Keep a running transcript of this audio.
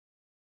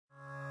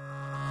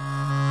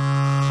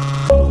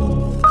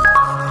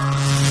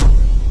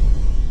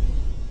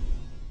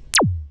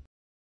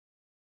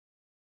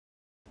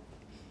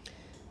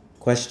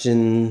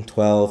Question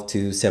 12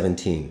 to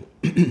 17.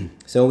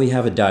 So we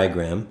have a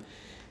diagram,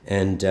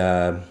 and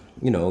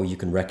you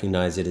can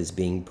recognize it as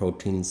being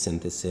protein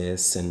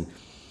synthesis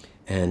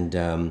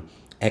and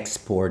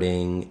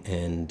exporting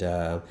and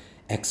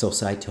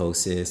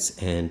exocytosis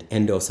and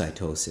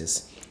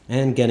endocytosis,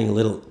 and getting a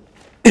little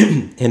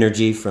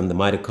energy from the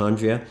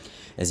mitochondria.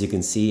 As you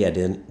can see,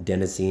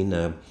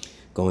 adenosine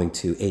going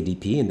to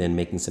ADP and then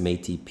making some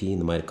ATP in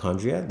the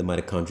mitochondria. The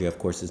mitochondria, of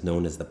course, is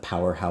known as the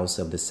powerhouse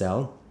of the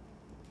cell.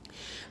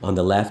 On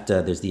the left,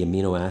 there's the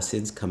amino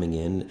acids coming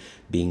in,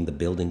 being the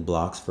building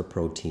blocks for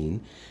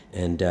protein.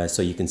 And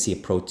so you can see a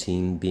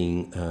protein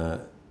being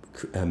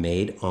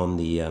made on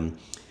the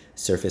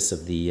surface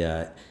of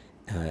the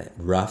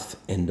rough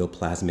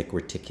endoplasmic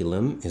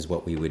reticulum is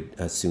what we would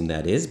assume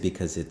that is,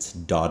 because it's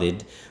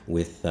dotted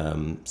with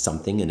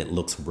something and it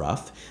looks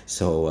rough.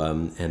 So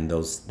and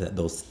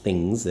those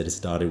things that it's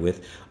dotted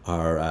with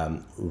are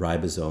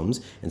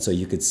ribosomes, and so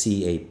you could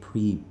see a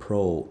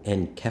pre-pro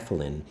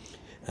enkephalin,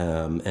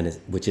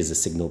 which is a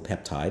signal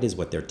peptide, is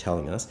what they're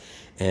telling us.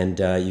 And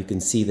you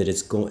can see that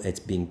it's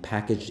being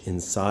packaged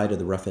inside of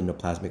the rough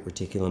endoplasmic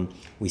reticulum.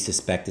 We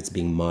suspect it's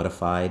being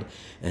modified,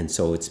 and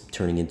so it's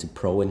turning into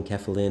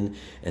proenkephalin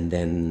and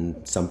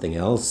then something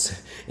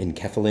else,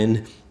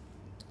 enkephalin.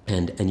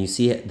 And you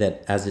see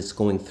that as it's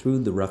going through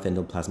the rough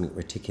endoplasmic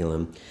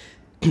reticulum,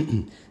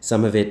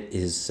 some of it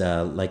is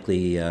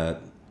likely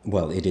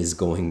it is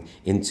going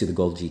into the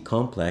Golgi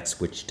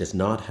complex, which does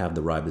not have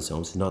the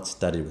ribosomes, it's not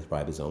studded with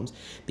ribosomes,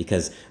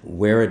 because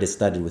where it is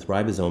studded with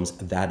ribosomes,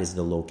 that is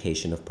the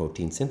location of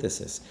protein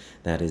synthesis.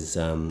 That is,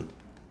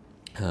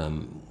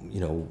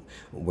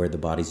 where the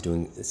body's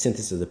doing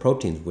synthesis of the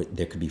proteins.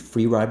 There could be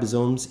free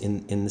ribosomes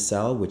in the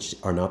cell, which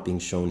are not being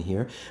shown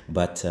here,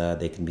 but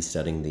they can be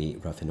studying the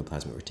rough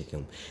endoplasmic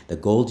reticulum. The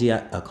Golgi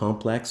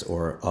complex,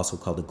 or also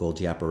called the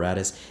Golgi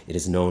apparatus, it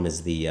is known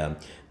as the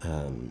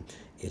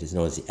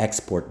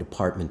export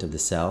department of the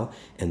cell,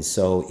 and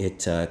so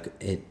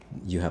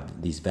you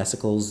have these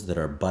vesicles that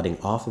are budding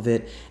off of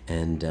it,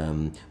 and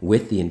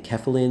with the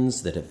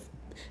enkephalins that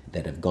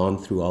have gone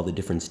through all the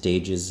different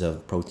stages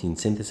of protein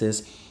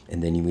synthesis,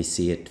 and then we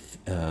see it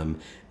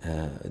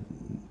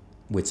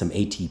with some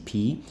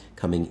ATP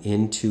coming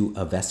into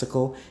a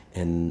vesicle,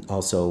 and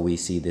also we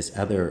see this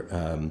other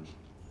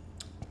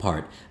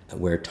part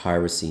where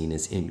tyrosine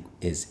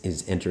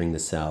is entering the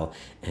cell,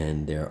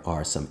 and there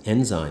are some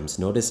enzymes.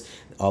 Notice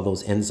all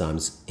those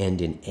enzymes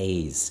end in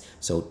A's.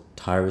 So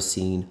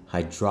tyrosine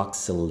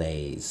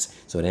hydroxylase.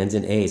 So it ends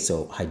in A.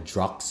 So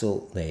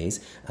hydroxylase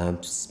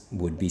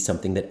would be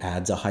something that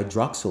adds a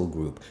hydroxyl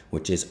group,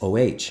 which is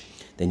OH.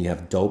 Then you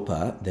have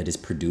DOPA that is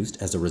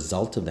produced as a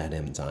result of that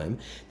enzyme.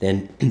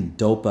 Then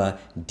DOPA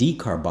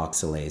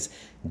decarboxylase.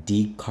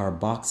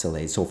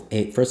 So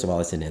first of all,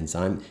 it's an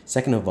enzyme.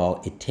 Second of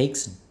all, it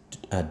takes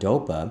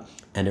DOPA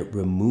and it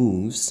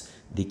removes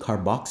the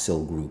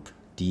carboxyl group,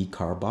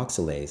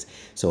 decarboxylase.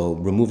 So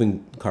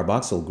removing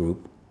carboxyl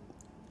group,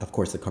 of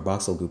course the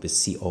carboxyl group is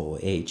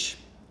COOH.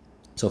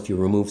 So if you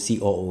remove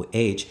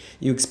COOH,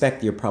 you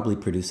expect you're probably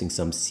producing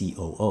some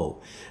COO,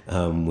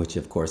 which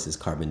of course is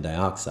carbon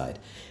dioxide.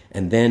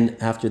 And then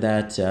after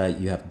that,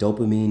 you have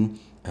dopamine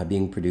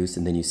being produced,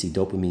 and then you see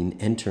dopamine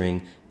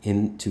entering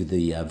into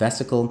the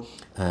vesicle,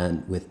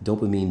 and with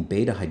dopamine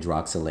beta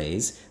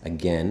hydroxylase,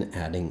 again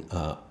adding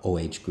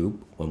OH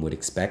group, one would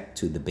expect,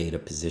 to the beta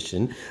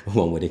position,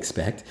 one would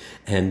expect,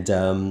 and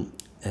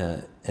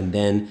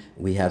then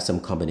we have some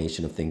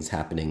combination of things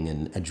happening,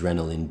 and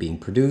adrenaline being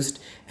produced,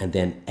 and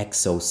then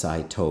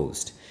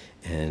exocytosed,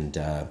 and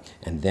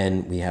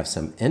then we have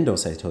some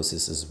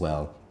endocytosis as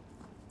well.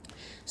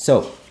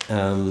 So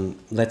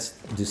let's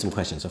do some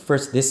questions. So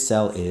first, this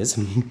cell is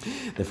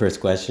the first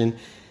question.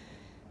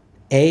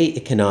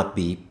 It cannot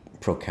be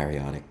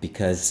prokaryotic,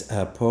 because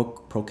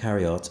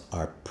prokaryotes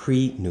are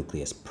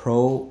pre-nucleus.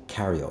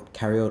 Prokaryote.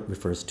 Karyote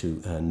refers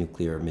to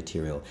nuclear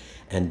material,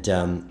 and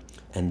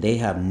they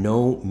have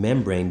no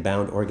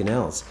membrane-bound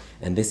organelles.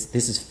 And this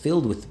is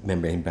filled with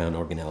membrane-bound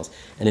organelles.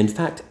 And in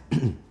fact,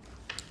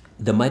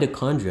 the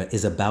mitochondria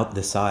is about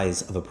the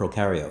size of a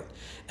prokaryote.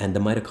 And the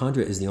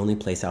mitochondria is the only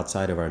place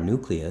outside of our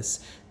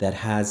nucleus that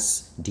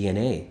has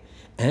DNA.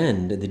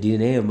 And the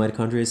DNA of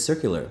mitochondria is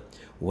circular.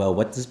 Well,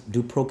 what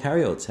do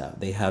prokaryotes have?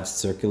 They have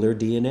circular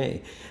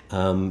DNA,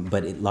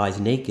 but it lies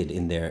naked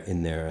in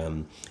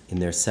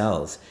their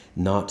cells,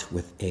 not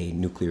with a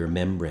nuclear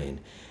membrane.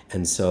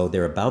 And so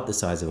they're about the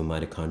size of a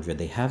mitochondria.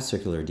 They have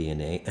circular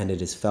DNA, and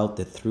it is felt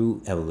that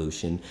through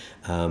evolution,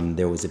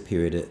 there was a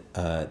period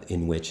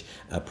in which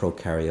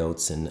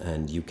prokaryotes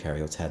and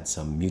eukaryotes had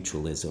some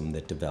mutualism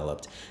that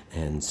developed,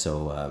 and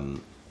so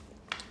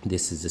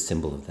this is a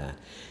symbol of that.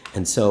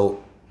 And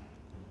so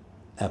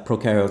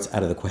prokaryotes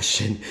out of the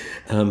question.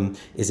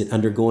 Is it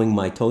undergoing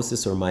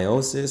mitosis or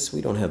meiosis?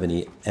 We don't have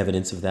any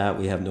evidence of that.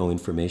 We have no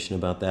information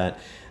about that.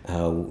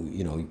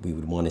 We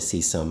would want to see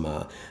some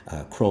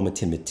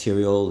chromatin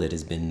material that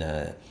has been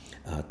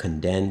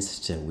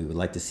condensed. We would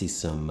like to see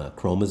some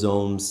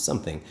chromosomes,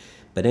 something.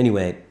 But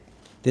anyway,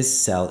 this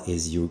cell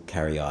is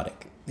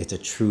eukaryotic. it's a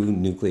true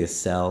nucleus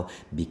cell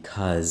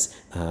because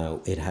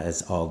it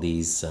has all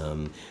these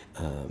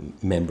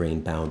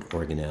membrane-bound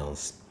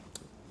organelles.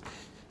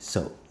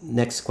 So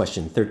next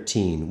question,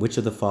 13. Which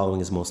of the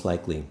following is most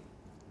likely?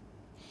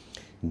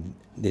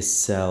 This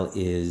cell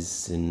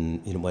is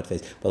in what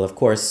phase? Well, of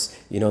course,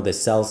 the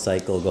cell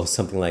cycle goes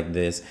something like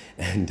this,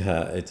 and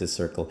it's a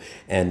circle.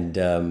 And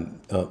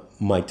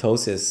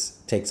mitosis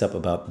takes up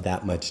about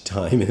that much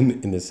time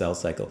in the cell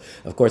cycle.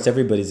 Of course,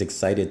 everybody's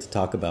excited to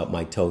talk about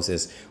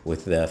mitosis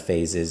with the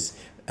phases.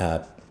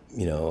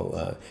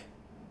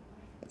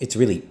 It's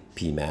really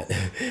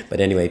PMAT. But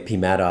anyway,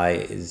 PMAT-I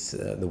is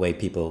the way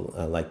people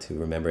like to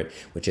remember it,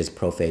 which is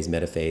prophase,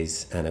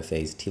 metaphase,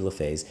 anaphase,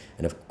 telophase.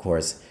 And of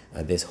course,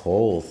 this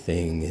whole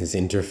thing is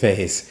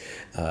interphase.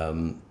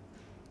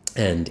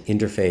 And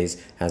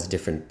interphase has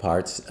different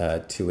parts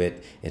to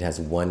it. It has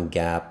one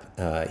gap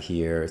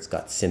here. It's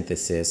got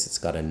synthesis. It's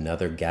got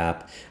another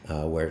gap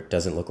where it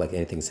doesn't look like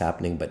anything's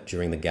happening, but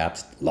during the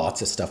gaps,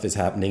 lots of stuff is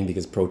happening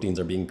because proteins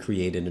are being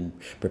created and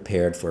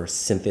prepared for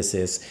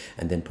synthesis,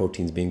 and then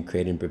proteins being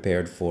created and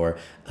prepared for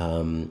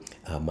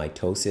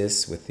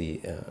mitosis with the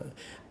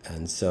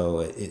and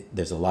so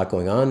there's a lot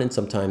going on, and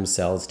sometimes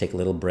cells take a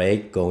little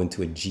break, go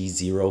into a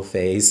G0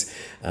 phase,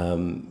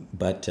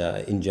 but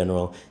in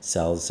general,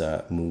 cells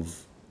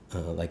move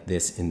like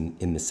this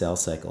in the cell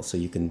cycle. So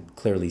you can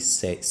clearly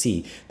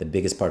see the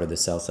biggest part of the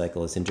cell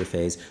cycle is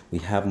interphase. We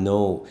have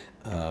no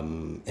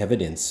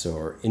evidence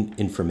or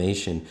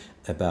information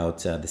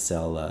about the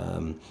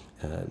cell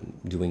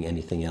doing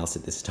anything else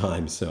at this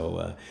time.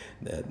 So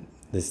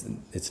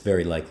it's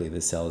very likely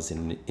the cell is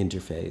in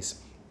interphase.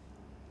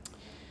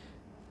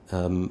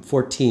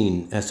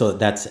 14, so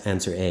that's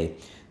answer A.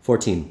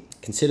 14,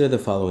 consider the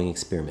following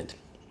experiment.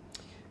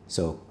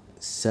 So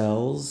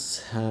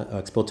cells are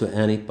exposed to an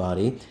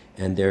antibody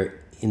and they're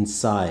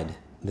inside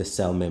the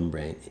cell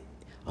membrane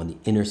on the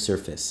inner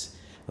surface.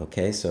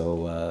 Okay,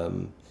 so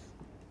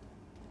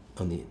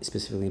on the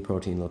specifically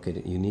protein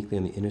located uniquely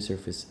on the inner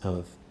surface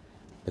of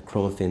the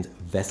chromophin's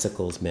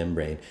vesicles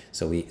membrane.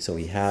 So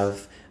we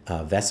have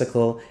a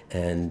vesicle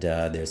and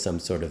there's some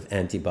sort of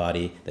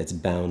antibody that's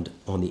bound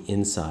on the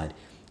inside.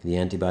 The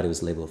antibody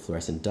was labeled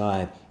fluorescent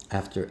dye.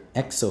 After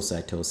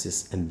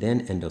exocytosis and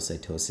then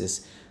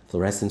endocytosis,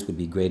 fluorescence would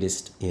be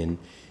greatest in.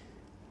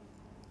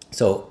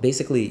 So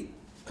basically,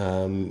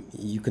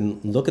 you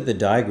can look at the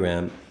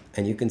diagram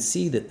and you can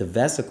see that the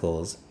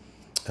vesicles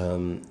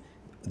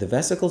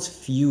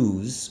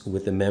fuse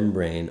with the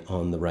membrane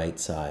on the right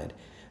side.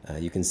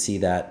 You can see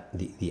that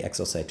the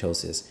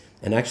exocytosis.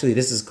 And actually,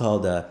 this is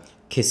called a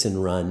kiss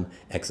and run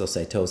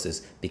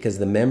exocytosis because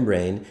the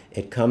membrane,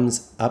 it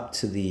comes up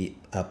to the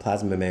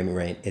plasma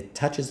membrane, it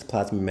touches the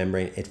plasma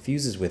membrane, it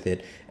fuses with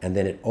it, and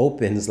then it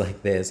opens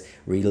like this,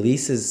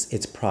 releases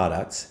its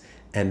products,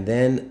 and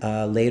then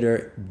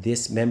later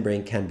this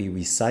membrane can be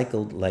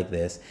recycled like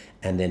this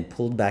and then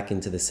pulled back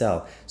into the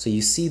cell. So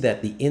you see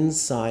that the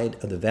inside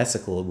of the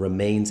vesicle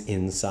remains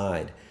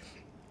inside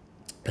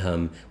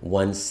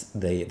once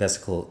the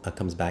vesicle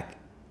comes back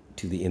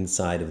to the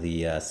inside of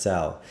the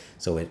cell.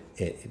 So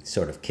it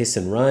sort of kiss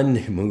and run,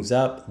 it moves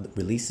up,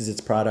 releases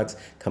its products,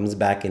 comes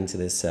back into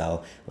the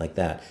cell like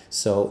that.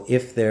 So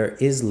if there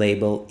is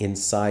label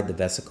inside the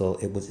vesicle,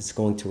 it's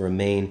going to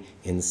remain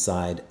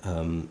inside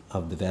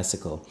of the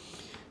vesicle.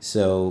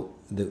 So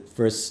the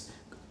first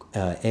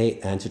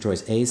answer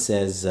choice A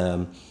says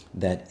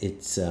that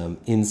it's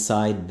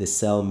inside the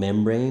cell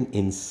membrane,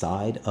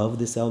 inside of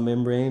the cell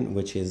membrane,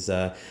 which is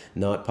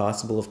not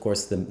possible. Of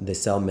course, the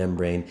cell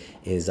membrane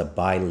is a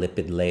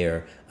bilipid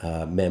layer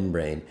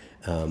membrane,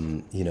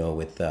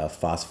 with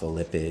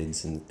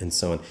phospholipids and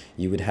so on.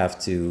 You would have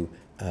to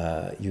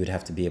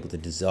be able to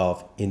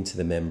dissolve into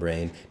the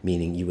membrane,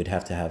 meaning you would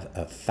have to have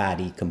a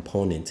fatty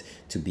component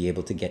to be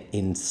able to get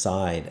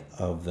inside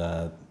of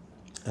the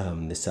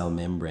cell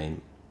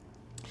membrane.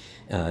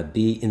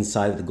 B,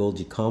 inside of the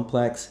Golgi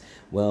complex.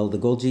 Well, the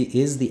Golgi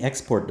is the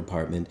export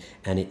department,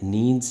 and it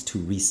needs to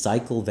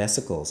recycle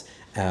vesicles,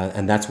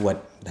 and that's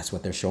what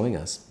they're showing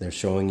us. They're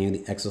showing you the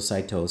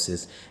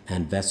exocytosis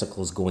and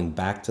vesicles going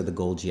back to the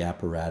Golgi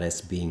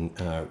apparatus being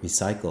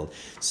recycled.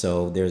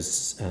 So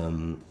there's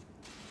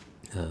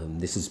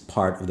this is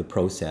part of the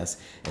process,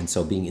 and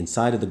so being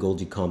inside of the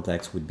Golgi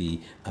complex would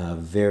be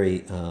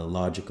very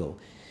logical.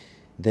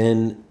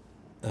 Then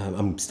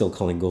I'm still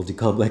calling Golgi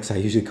complex. I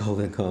usually call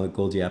it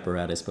Golgi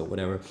apparatus, but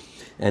whatever.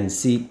 And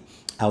C,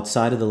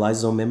 outside of the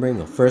lysosome membrane.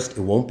 Well, first, it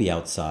won't be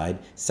outside.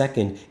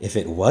 Second, if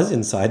it was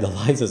inside the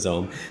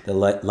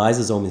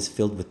lysosome is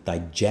filled with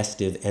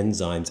digestive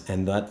enzymes,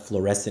 and that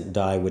fluorescent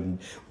dye would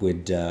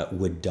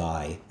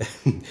die,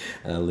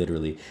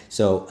 literally.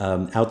 So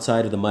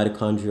outside of the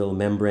mitochondrial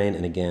membrane,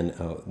 and again,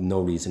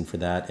 no reason for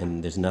that,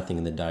 and there's nothing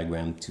in the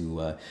diagram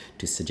to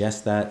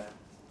suggest that.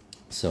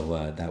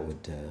 So that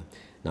would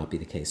not be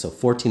the case. So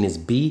 14 is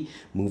B.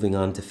 Moving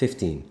on to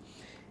 15.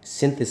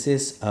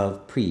 Synthesis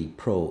of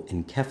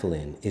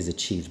pro-enkephalin is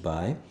achieved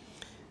by,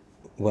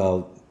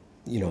 well,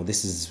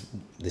 this is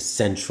the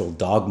central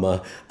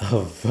dogma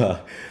of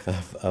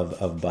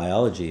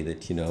biology,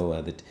 that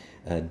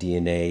that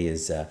DNA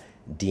is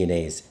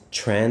DNA is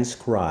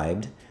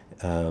transcribed.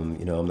 I'm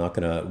not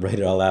going to write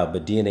it all out,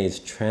 but DNA is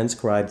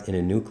transcribed in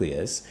a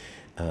nucleus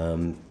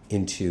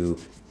into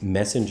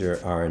messenger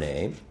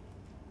RNA,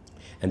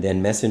 and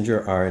then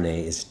messenger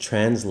RNA is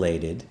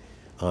translated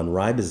on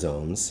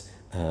ribosomes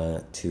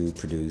to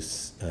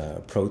produce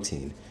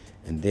protein.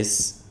 And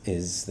this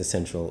is the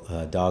central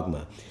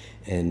dogma.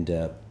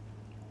 And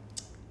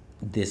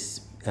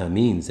this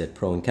means that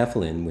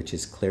proenkephalin, which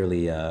is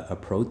clearly a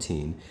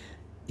protein,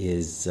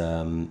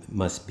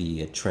 must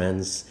be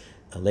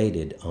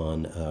translated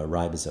on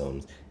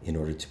ribosomes in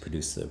order to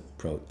produce the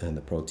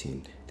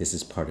protein. This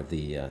is part of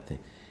the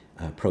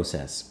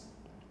process.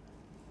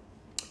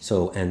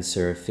 So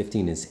answer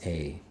 15 is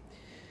A.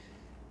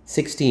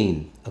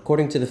 16,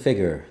 according to the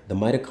figure, the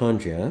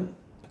mitochondria,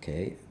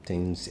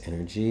 obtains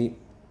energy,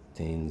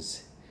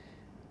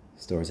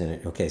 stores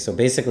energy. Okay, so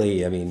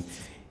basically, I mean,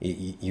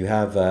 you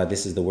have,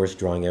 this is the worst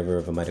drawing ever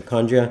of a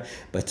mitochondria,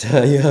 but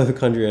you have the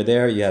chondria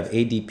there, you have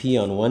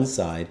ADP on one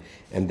side,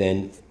 and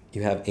then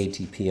you have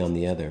ATP on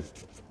the other.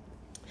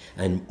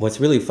 And what's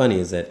really funny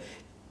is that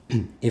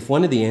if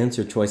one of the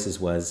answer choices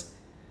was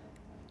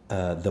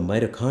the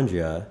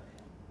mitochondria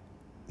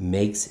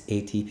makes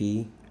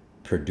ATP,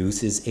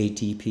 produces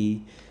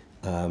ATP,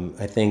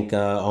 I think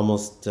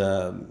almost,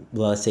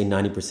 let's say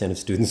 90% of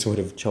students would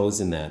have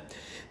chosen that.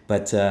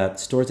 But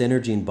stores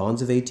energy in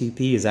bonds of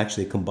ATP is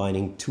actually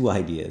combining two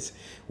ideas.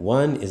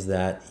 One is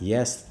that,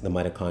 yes, the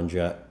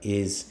mitochondria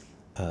is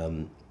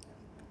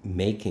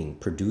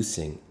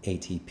producing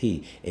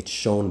ATP. It's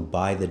shown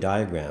by the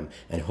diagram,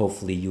 and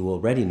hopefully you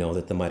already know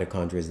that the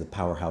mitochondria is the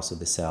powerhouse of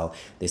the cell.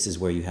 This is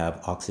where you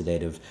have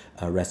oxidative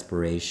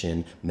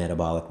respiration,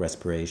 metabolic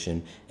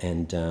respiration,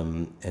 and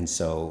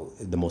so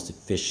the most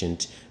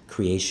efficient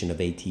creation of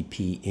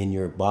ATP in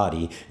your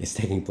body is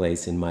taking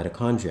place in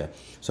mitochondria.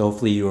 So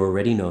hopefully you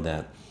already know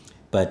that.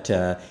 But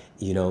the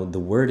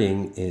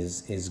wording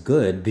is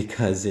good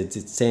because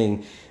it's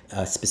saying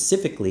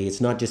specifically it's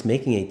not just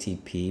making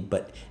ATP,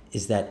 but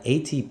is that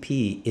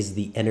ATP is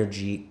the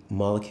energy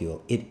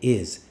molecule. It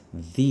is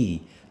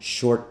the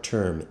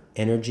short-term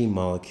energy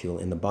molecule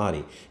in the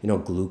body.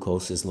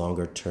 Glucose is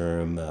longer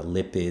term,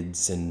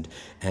 lipids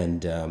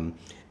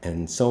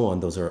and so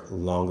on. Those are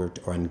longer,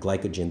 and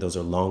glycogen. Those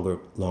are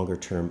longer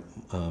term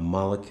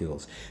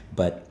molecules.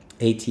 But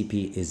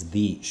ATP is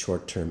the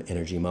short-term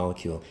energy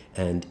molecule,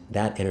 and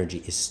that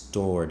energy is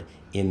stored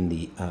in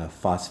the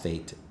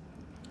phosphate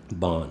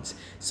bonds.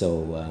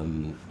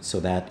 So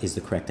that is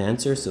the correct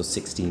answer. So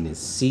 16 is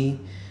C.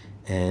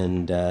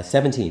 And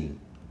 17.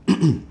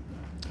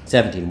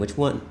 17. Which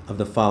one of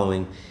the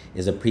following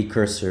is a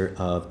precursor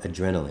of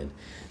adrenaline?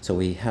 So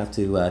we have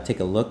to take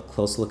a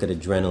close look at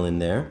adrenaline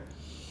there.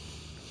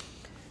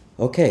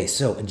 Okay,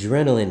 so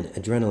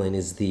adrenaline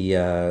is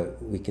the,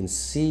 we can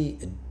see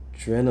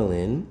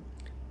adrenaline,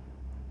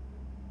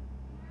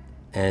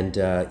 and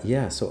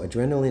so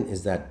adrenaline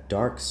is that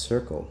dark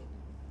circle.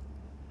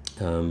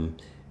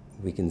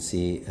 We can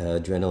see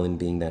adrenaline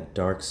being that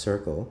dark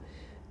circle,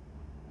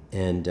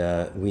 and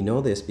we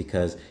know this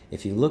because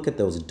if you look at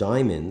those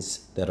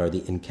diamonds that are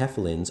the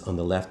enkephalins on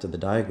the left of the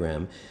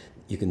diagram,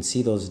 you can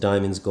see those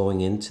diamonds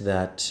going into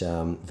that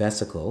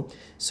vesicle.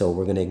 So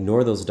we're going to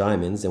ignore those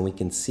diamonds, and we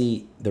can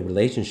see the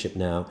relationship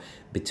now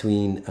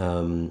between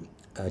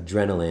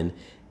adrenaline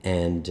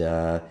and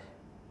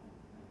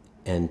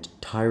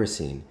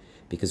tyrosine,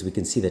 because we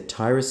can see that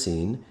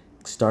tyrosine,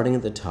 starting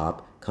at the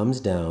top, comes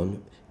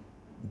down,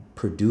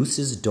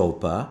 produces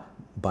dopa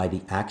by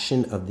the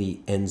action of the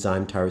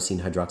enzyme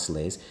tyrosine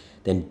hydroxylase.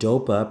 Then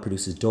dopa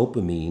produces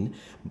dopamine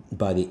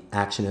by the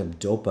action of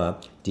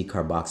dopa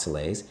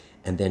decarboxylase.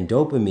 And then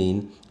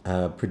dopamine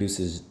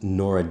produces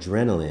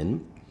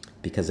noradrenaline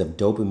because of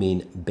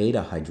dopamine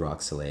beta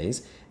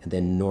hydroxylase. And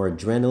then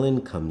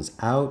noradrenaline comes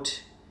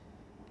out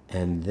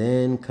and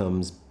then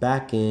comes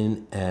back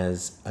in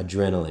as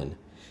adrenaline.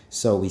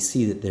 So we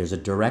see that there's a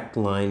direct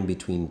line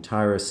between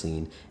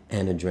tyrosine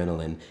and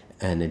adrenaline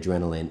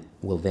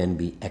will then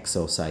be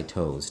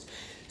exocytosed.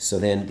 So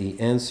then the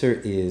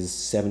answer is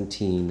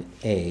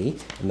 17A,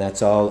 and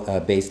that's all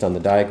based on the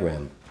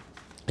diagram.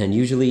 And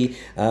usually,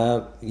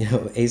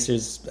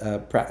 ACER's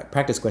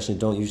practice questions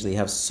don't usually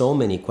have so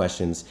many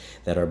questions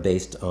that are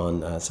based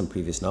on some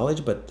previous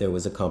knowledge, but there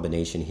was a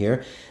combination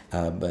here.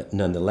 But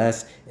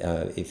nonetheless,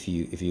 if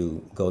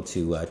you go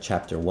to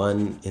chapter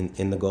 1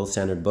 in the Gold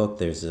Standard book,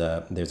 there's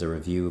a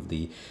review of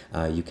the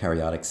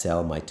eukaryotic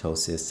cell,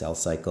 mitosis, cell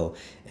cycle,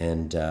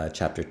 and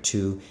chapter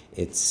 2,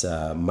 it's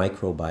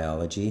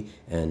microbiology,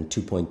 and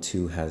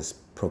 2.2 has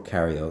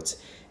prokaryotes,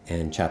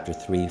 and chapter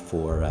 3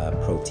 for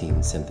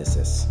protein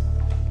synthesis.